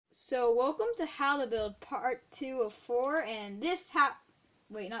So welcome to How to Build Part 2 of 4, and this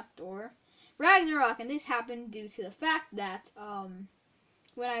Ragnarok, and this happened due to the fact that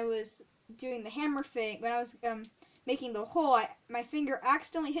when I was doing the hammer thing, when I was making the hole, my finger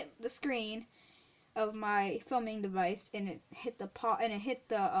accidentally hit the screen of my filming device, and it hit the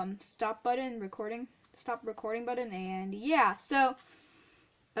stop recording button, and yeah. So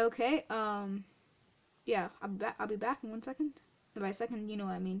okay, yeah, I'll be back in 1 second. And by second, you know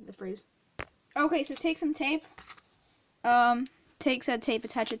what I mean, the phrase. Okay, so take some tape. Take said tape,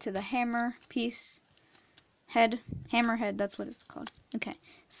 attach it to the hammer piece. Hammer head, that's what it's called. Okay,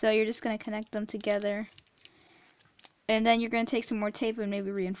 so you're just going to connect them together. And then you're going to take some more tape and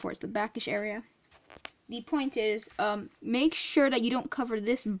maybe reinforce the backish area. The point is, make sure that you don't cover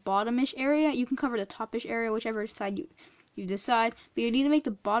this bottomish area. You can cover the topish area, whichever side you decide. But you need to make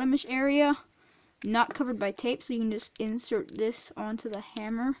the bottomish area not covered by tape, so you can just insert this onto the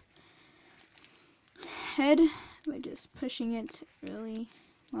hammer head by just pushing it really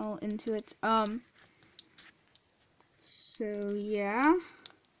well into it. So yeah,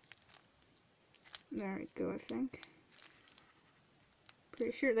 there we go. I think,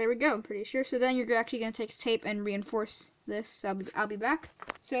 pretty sure. There we go. I'm pretty sure. So then you're actually gonna take tape and reinforce this. So I'll be back.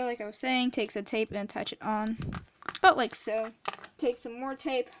 So like I was saying, take some tape and attach it on, about like so. Take some more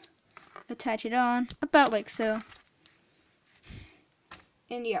tape. Attach it on about like so.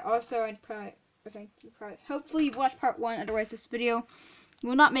 And yeah, also hopefully you've watched part 1, otherwise this video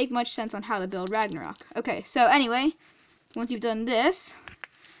will not make much sense on how to build Ragnarok. Okay, so anyway, once you've done this,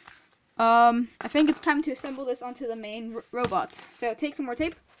 I think it's time to assemble this onto the main robots. So take some more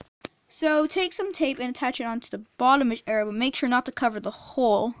tape. So take some tape and attach it onto the bottomish area, but make sure not to cover the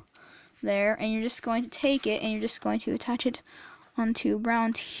hole there. And you're just going to take it and you're just going to attach it onto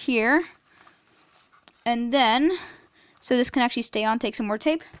around here. And then, so this can actually stay on, take some more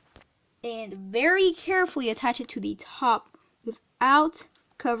tape. And very carefully attach it to the top without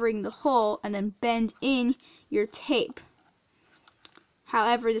covering the hole, and then bend in your tape.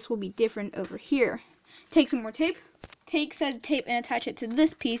 However, this will be different over here. Take some more tape. Take said tape and attach it to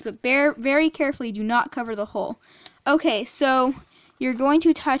this piece, but very carefully do not cover the hole. Okay, so you're going to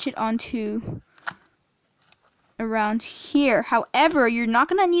attach it onto around here. However, you're not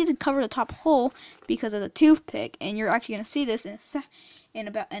going to need to cover the top hole because of the toothpick, and you're actually going to see this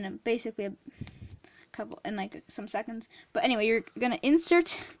in basically some seconds. But anyway, you're going to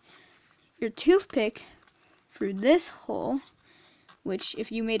insert your toothpick through this hole, which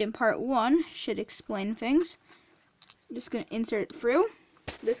if you made in part 1 should explain things. I'm just going to insert it through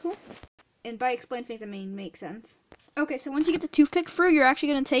this hole, and by explain things I mean make sense. Okay, so once you get the toothpick through, you're actually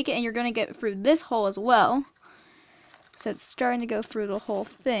going to take it and you're going to get through this hole as well. So it's starting to go through the whole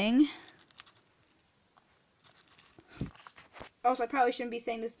thing. Also, I probably shouldn't be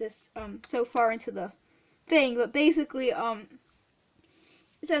saying this so far into the thing, but basically,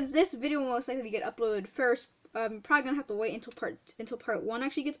 since this video will most likely get uploaded first, I'm probably gonna have to wait until part 1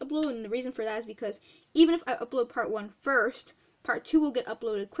 actually gets uploaded. And the reason for that is because even if I upload part 1 first, part 2 will get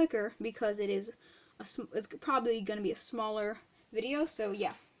uploaded quicker because it's probably gonna be a smaller video. So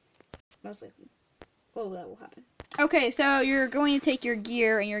yeah, most likely, that will happen. Okay, so you're going to take your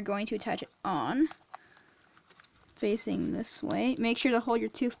gear and you're going to attach it on, facing this way. Make sure to hold your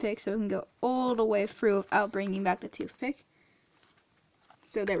toothpick so it can go all the way through without bringing back the toothpick.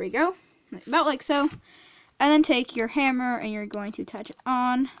 So there we go, about like so. And then take your hammer and you're going to attach it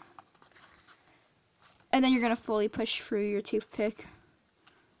on. And then you're going to fully push through your toothpick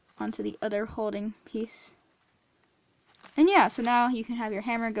onto the other holding piece. And yeah, so now you can have your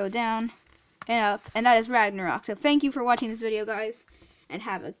hammer go down and up, and that is Ragnarok. So thank you for watching this video, guys, and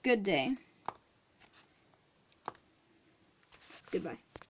have a good day. Goodbye.